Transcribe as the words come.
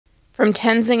From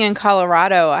Tenzing in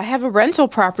Colorado, I have a rental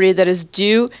property that is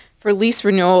due for lease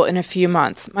renewal in a few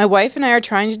months. My wife and I are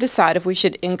trying to decide if we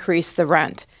should increase the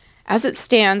rent. As it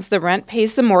stands, the rent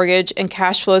pays the mortgage and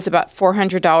cash flows about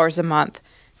 $400 a month.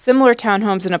 Similar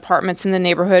townhomes and apartments in the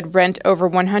neighborhood rent over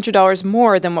 $100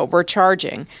 more than what we're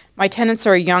charging. My tenants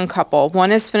are a young couple.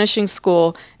 One is finishing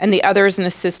school and the other is an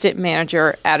assistant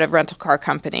manager at a rental car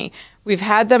company. We've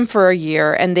had them for a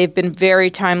year and they've been very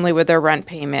timely with their rent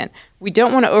payment. We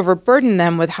don't want to overburden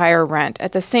them with higher rent.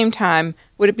 At the same time,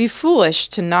 would it be foolish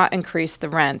to not increase the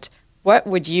rent? What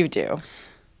would you do?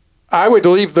 I would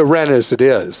leave the rent as it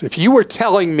is. If you were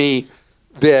telling me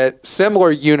that similar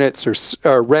units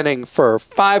are renting for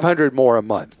 $500 more a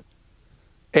month,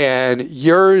 and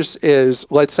yours is,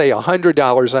 let's say,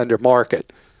 $100 under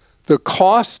market, the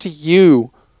cost to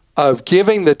you of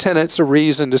giving the tenants a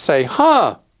reason to say,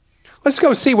 let's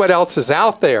go see what else is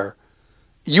out there,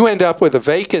 you end up with a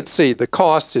vacancy. The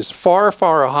cost is far,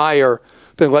 far higher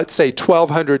than, let's say,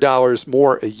 $1,200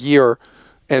 more a year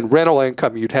in rental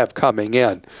income you'd have coming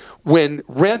in. When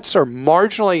rents are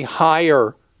marginally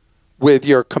higher with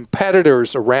your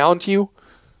competitors around you,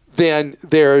 then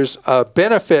there's a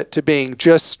benefit to being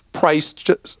just priced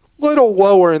just a little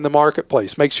lower in the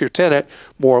marketplace. Makes your tenant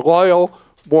more loyal,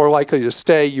 more likely to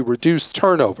stay. You reduce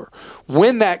turnover.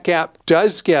 When that gap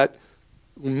does get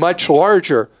much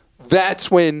larger, that's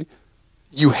when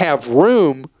you have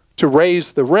room to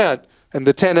raise the rent, and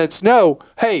the tenants know,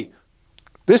 hey,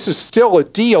 this is still a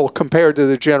deal compared to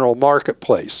the general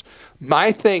marketplace.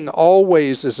 My thing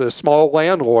always as a small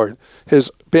landlord has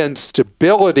been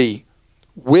stability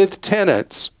with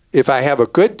tenants. If I have a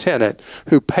good tenant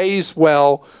who pays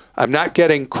well, I'm not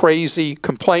getting crazy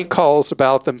complaint calls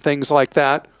about them, things like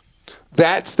that,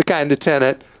 that's the kind of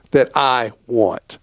tenant that I want.